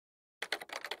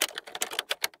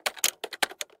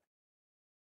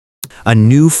A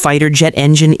new fighter jet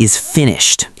engine is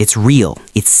finished. It's real,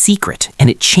 it's secret,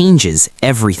 and it changes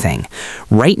everything.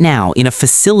 Right now, in a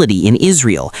facility in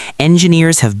Israel,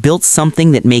 engineers have built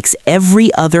something that makes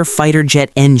every other fighter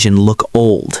jet engine look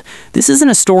old. This isn't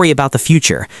a story about the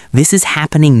future. This is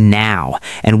happening now.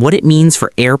 And what it means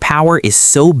for air power is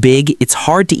so big, it's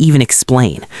hard to even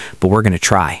explain. But we're going to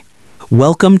try.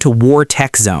 Welcome to War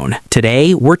Tech Zone.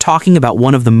 Today, we're talking about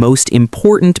one of the most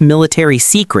important military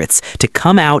secrets to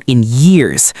come out in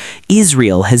years.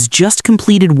 Israel has just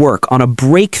completed work on a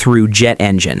breakthrough jet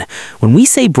engine. When we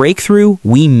say breakthrough,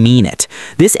 we mean it.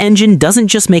 This engine doesn't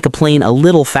just make a plane a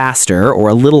little faster or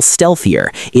a little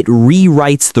stealthier, it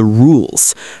rewrites the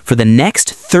rules. For the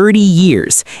next 30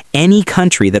 years, any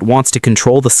country that wants to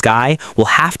control the sky will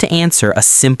have to answer a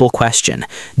simple question.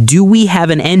 Do we have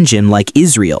an engine like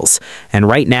Israel's? And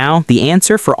right now, the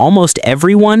answer for almost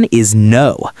everyone is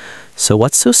no. So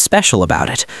what's so special about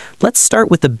it? Let's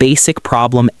start with the basic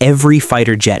problem every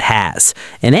fighter jet has.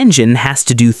 An engine has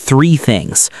to do three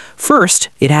things. First,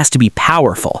 it has to be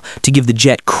powerful, to give the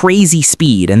jet crazy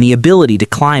speed and the ability to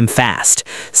climb fast.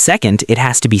 Second, it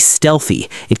has to be stealthy.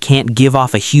 It can't give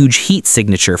off a huge heat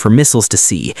signature for missiles to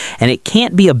see, and it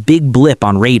can't be a big blip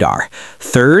on radar.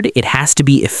 Third, it has to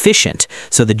be efficient,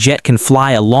 so the jet can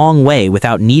fly a long way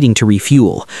without needing to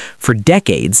refuel. For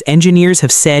decades, engineers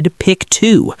have said pick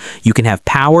two. You can have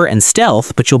power and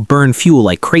stealth, but you'll burn fuel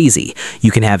like crazy. You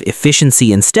can have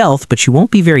efficiency and stealth, but you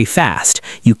won't be very fast.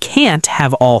 You can't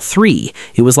have all three.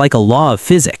 It was like a law of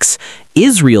physics.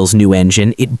 Israel's new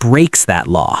engine, it breaks that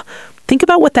law. Think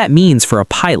about what that means for a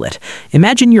pilot.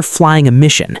 Imagine you're flying a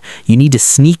mission. You need to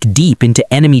sneak deep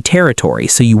into enemy territory,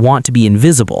 so you want to be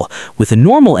invisible. With a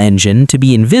normal engine, to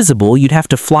be invisible, you'd have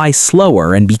to fly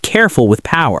slower and be careful with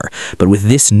power. But with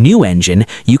this new engine,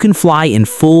 you can fly in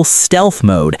full stealth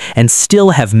mode and still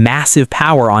have massive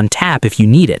power on tap if you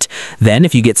need it. Then,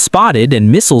 if you get spotted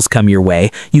and missiles come your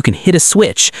way, you can hit a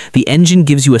switch. The engine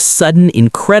gives you a sudden,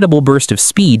 incredible burst of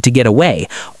speed to get away,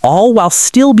 all while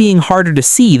still being harder to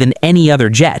see than any other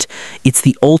jet. It's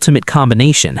the ultimate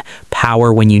combination.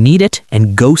 Power when you need it,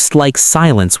 and ghost-like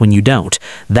silence when you don't.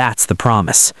 That's the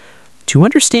promise. To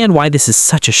understand why this is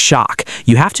such a shock,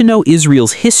 you have to know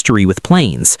Israel's history with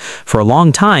planes. For a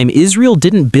long time, Israel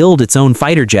didn't build its own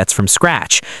fighter jets from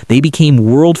scratch. They became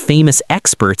world-famous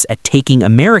experts at taking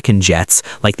American jets,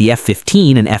 like the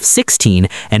F-15 and F-16,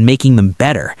 and making them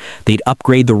better. They'd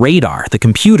upgrade the radar, the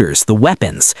computers, the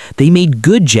weapons. They made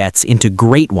good jets into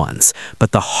great ones.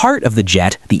 But the heart of the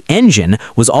jet, the engine,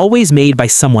 was always made by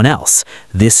someone else.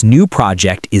 This new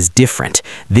project is different.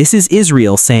 This is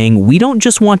Israel saying, we don't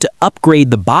just want to upgrade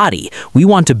the body, we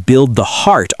want to build the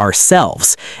heart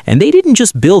ourselves. And they didn't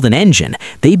just build an engine,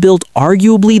 they built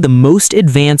arguably the most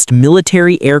advanced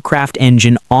military aircraft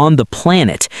engine on the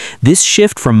planet. This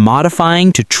shift from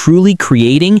modifying to truly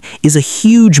creating is a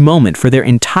huge moment for their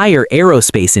entire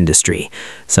aerospace industry.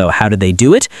 So how did they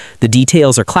do it? The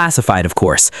details are classified, of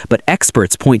course, but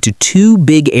experts point to two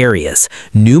big areas: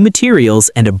 new materials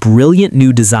and a brilliant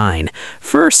new design.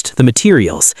 First, the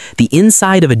materials. The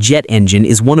inside of a jet engine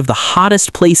is one of the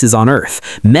hottest places on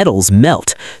Earth. Metals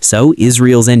melt. So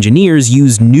Israel's engineers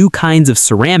use new kinds of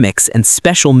ceramics and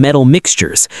special metal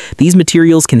mixtures. These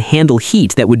materials can handle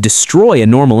heat that would destroy a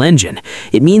normal engine.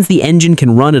 It means the engine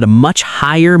can run at a much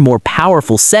higher, more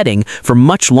powerful setting for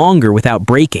much longer without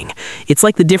breaking. It's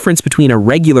like the difference between a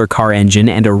regular car engine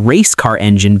and a race car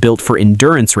engine built for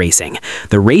endurance racing.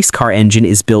 The race car engine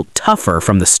is built tougher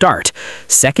from the start.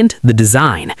 Second, the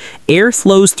design. Air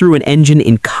flows through an engine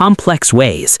in complex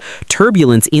ways.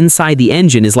 Turbulence inside the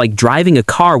engine is like driving a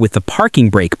car with the parking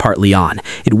brake partly on.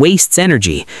 It wastes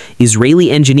energy. Israeli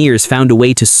engineers found a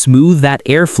way to smooth that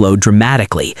airflow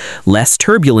dramatically. Less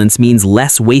turbulence means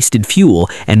less wasted fuel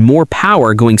and more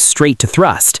power going straight to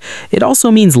thrust. It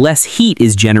also means less heat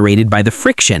is generated by the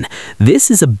friction. This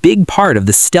is a big part of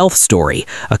the stealth story.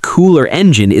 A cooler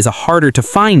engine is a harder to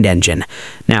find engine.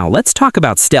 Now let's talk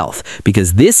about stealth,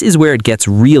 because this is where it gets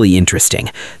really interesting.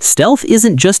 Stealth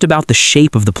isn't just about the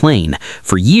shape of the plane.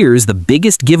 For years, the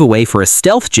biggest giveaway for a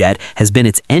stealth jet has been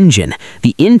its engine.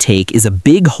 The intake is a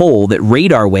big hole that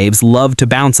radar waves love to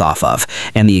bounce off of,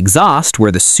 and the exhaust,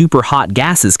 where the super hot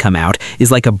gases come out,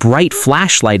 is like a bright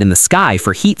flashlight in the sky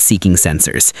for heat-seeking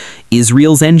sensors.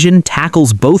 Israel's engine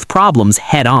tackles both problems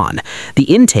head-on. The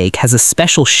intake has a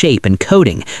special shape and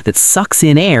coating that sucks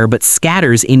in air but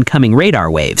scatters incoming radar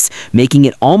waves, making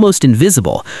it almost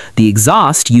invisible. The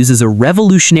exhaust uses a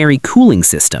revolutionary cooling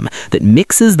system that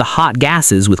mixes mixes the hot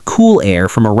gases with cool air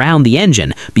from around the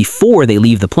engine before they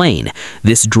leave the plane.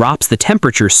 This drops the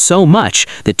temperature so much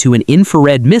that to an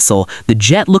infrared missile, the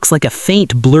jet looks like a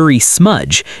faint, blurry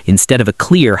smudge instead of a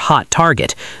clear, hot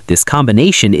target. This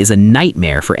combination is a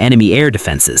nightmare for enemy air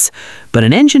defenses. But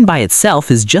an engine by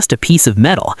itself is just a piece of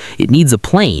metal. It needs a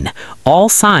plane. All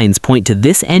signs point to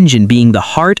this engine being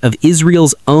the heart of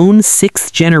Israel's own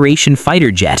sixth-generation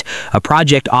fighter jet, a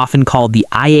project often called the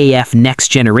IAF Next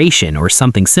Generation or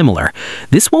something similar.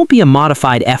 This won't be a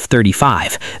modified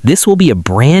F-35. This will be a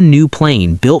brand new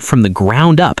plane built from the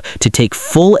ground up to take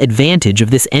full advantage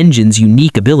of this engine's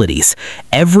unique abilities.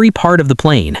 Every part of the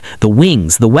plane, the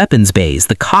wings, the weapons bays,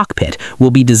 the cockpit,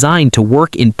 will be designed to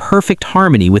work in perfect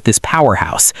harmony with this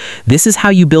powerhouse. This is how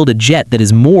you build a jet that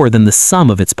is more than the sum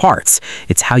of its parts.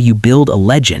 It's how you build a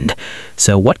legend.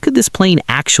 So what could this plane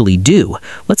actually do?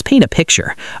 Let's paint a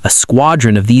picture. A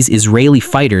squadron of these Israeli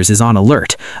fighters is on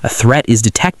alert. A threat is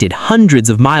detected hundreds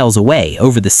of miles away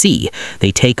over the sea.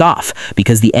 They take off.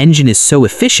 Because the engine is so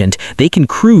efficient, they can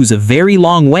cruise a very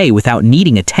long way without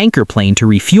needing a tanker plane to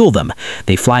refuel them.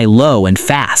 They fly low and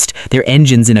fast, their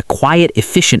engines in a quiet,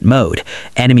 efficient mode.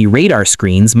 Enemy radar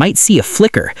screens might see a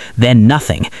flicker, then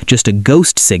nothing, just a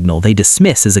ghost signal they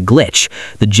dismiss as a glitch.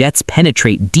 The jets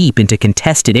penetrate deep into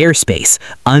contested airspace,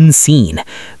 unseen.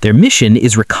 Their mission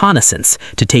is reconnaissance,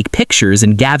 to take pictures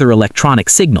and gather electronic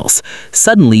signals.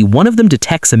 Suddenly, one of them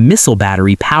detects a missile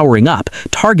battery powering up,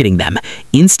 targeting them.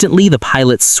 Instantly, the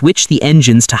pilots switch the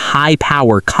engines to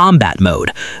high-power combat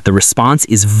mode. The response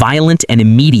is violent and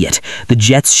immediate. The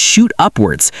jets shoot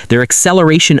upwards, their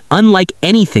acceleration unlike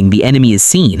anything the enemy has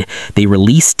seen. They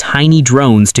release tiny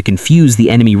drones to confuse the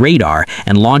enemy radar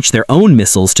and launch their own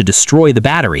missiles to destroy the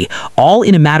battery, all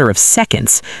in a matter of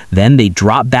seconds. Then they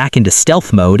drop back into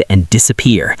stealth mode and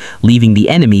disappear, leaving the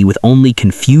enemy with only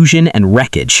confusion and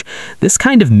wreckage. This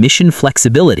kind of mission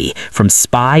flexibility, from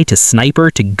spy to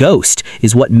sniper to ghost,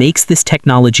 is what makes this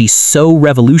technology so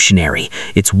revolutionary.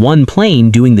 It's one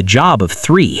plane doing the job of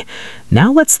three. Now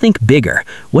let's think bigger.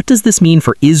 What does this mean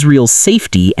for Israel's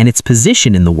safety and its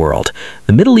position in the world?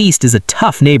 The Middle East is a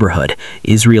tough neighborhood.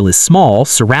 Israel is small,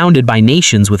 surrounded by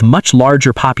nations with much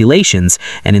larger populations,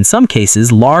 and in some cases,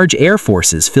 large air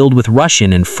forces filled with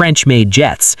Russian and French-made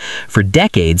jets. For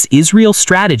decades, Israel's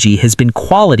strategy has been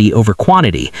quality over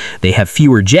quantity. They have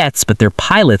fewer jets, but their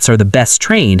pilots are the best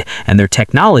trained, and their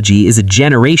technology is a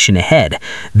generation ahead.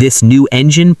 This new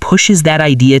engine pushes that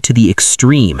idea to the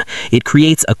extreme. It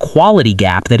creates a quality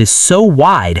gap that is so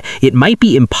wide it might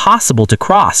be impossible to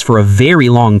cross for a very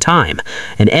long time.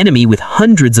 An enemy with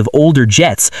hundreds of older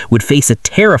jets would face a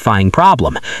terrifying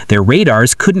problem. Their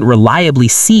radars couldn't reliably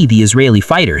see the Israeli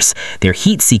fighters. Their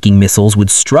heat-seeking missiles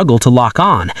would struggle to lock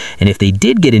on, and if they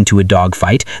did get into a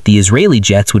dogfight, the Israeli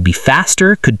jets would be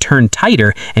faster, could turn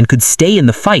tighter, and could stay in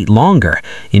the fight longer.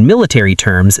 In military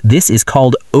terms, this is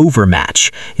called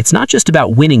overmatch. It's not just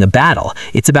about winning a battle,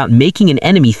 it's about making an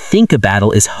enemy think a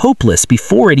battle is hopeless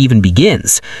before it even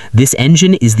begins. This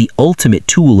engine is the ultimate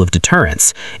tool of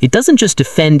deterrence. It doesn't just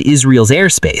defend Israel's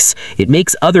airspace, it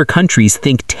makes other countries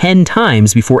think 10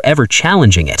 times before ever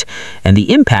challenging it. And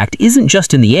the impact isn't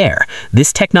just in the air.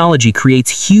 This technology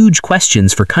creates huge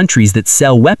questions for countries that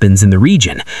sell weapons in the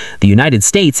region. The United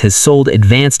States has sold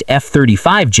advanced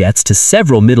F-35 jets to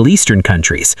several Middle Eastern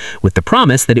countries, with the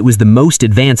promise that it was the most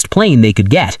advanced plane they could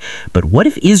get. But what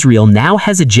if Israel now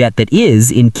has a jet that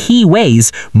is, in key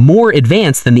ways, more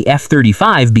advanced than the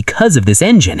F-35 because of this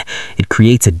engine? It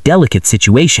creates a delicate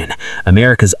situation.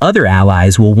 America's other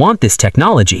allies will want this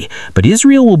technology, but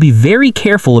Israel will be very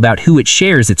careful about who it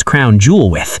shares its crown jewel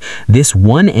with. This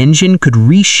one engine could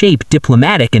reshape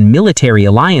diplomatic and military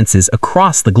alliances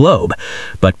across the globe.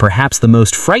 But perhaps the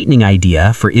most frightening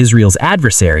idea for Israel's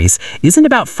adversaries isn't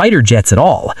about fighter jets at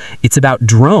all. It's about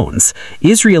drones.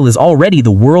 Israel is already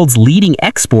the world's leading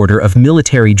exporter of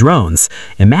military drones.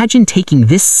 Imagine taking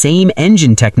this same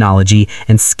engine technology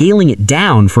and scaling it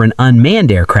down for an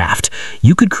unmanned aircraft.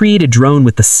 You could create a drone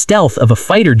with the stealth of a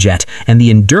fighter jet and the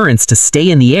endurance to stay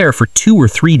in the air for 2 or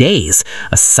 3 days.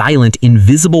 A silent,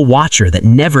 invisible watcher that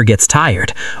never gets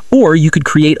tired. Or you could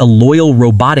create a loyal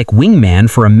robotic wingman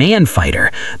for a man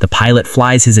fighter. The pilot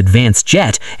flies his advanced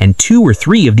jet, and 2 or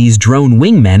 3 of these drone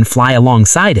wingmen fly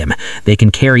alongside him. They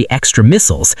can carry extra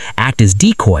missiles, act as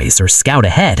decoys, or scout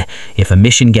ahead. If a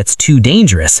mission gets too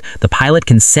dangerous, the pilot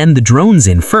can send the drones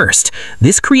in first.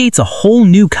 This creates a whole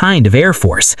new kind of air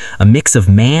force, a mix of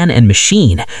man and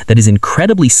machine that is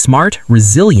incredibly smart,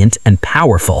 resilient, and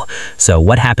powerful. So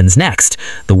what happens next?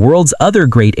 The world's other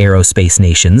great aerospace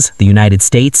nations, the United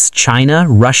States, China,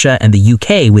 Russia, and the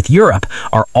UK with Europe,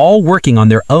 are all working on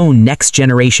their own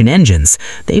next-generation engines.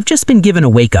 They've just been given a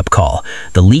wake-up call.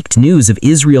 The leaked news of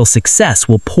Israel's success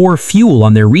will pour fuel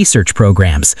on their research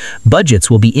programs.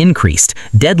 Budgets will be increased.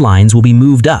 Deadlines will be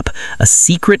moved up. A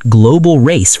secret global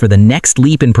race for the next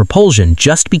leap in propulsion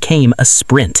just became a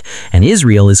sprint, and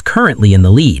Israel is currently in the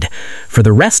lead. For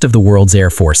the rest of the world's air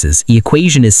forces, the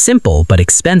equation is simple but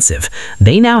expensive.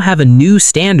 They now have a new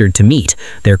standard to meet.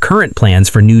 Their current plans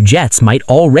for new jets might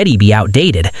already be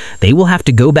outdated. They will have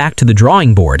to go back to the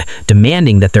drawing board,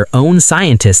 demanding that their own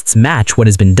scientists match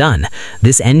what has been done.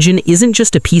 This engine isn't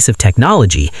just a piece of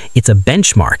technology, it's a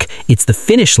benchmark. It's the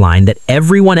finish line that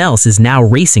everyone else is now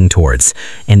racing towards.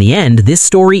 In the end, this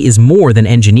story is more than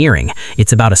engineering.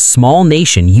 It's about a small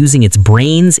nation using its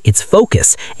brains, its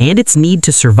focus, and its need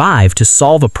to survive to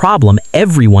solve a problem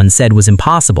everyone said was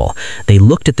impossible. They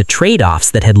looked at the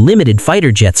trade-offs that had limited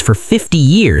fighter jets for 50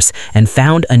 years and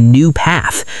found a new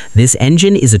path. This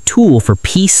engine is a tool for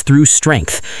peace through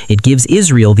strength. It gives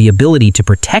Israel the ability to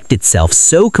protect itself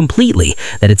so completely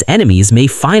that its enemies may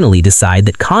finally decide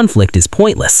that conflict is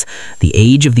pointless. The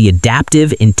age of the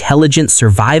adaptive, intelligent,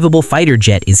 survivable fighter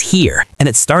jet is here. And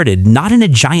it started not in a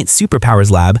giant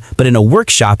superpowers lab, but in a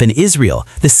workshop in Israel.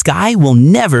 The sky will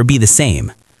never be the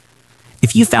same.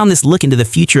 If you found this look into the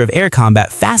future of air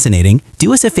combat fascinating,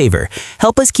 do us a favor.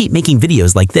 Help us keep making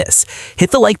videos like this. Hit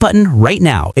the like button right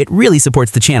now. It really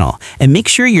supports the channel. And make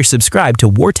sure you're subscribed to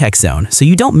War Tech Zone so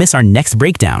you don't miss our next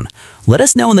breakdown. Let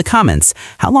us know in the comments,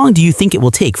 how long do you think it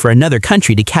will take for another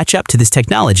country to catch up to this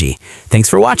technology? Thanks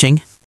for watching.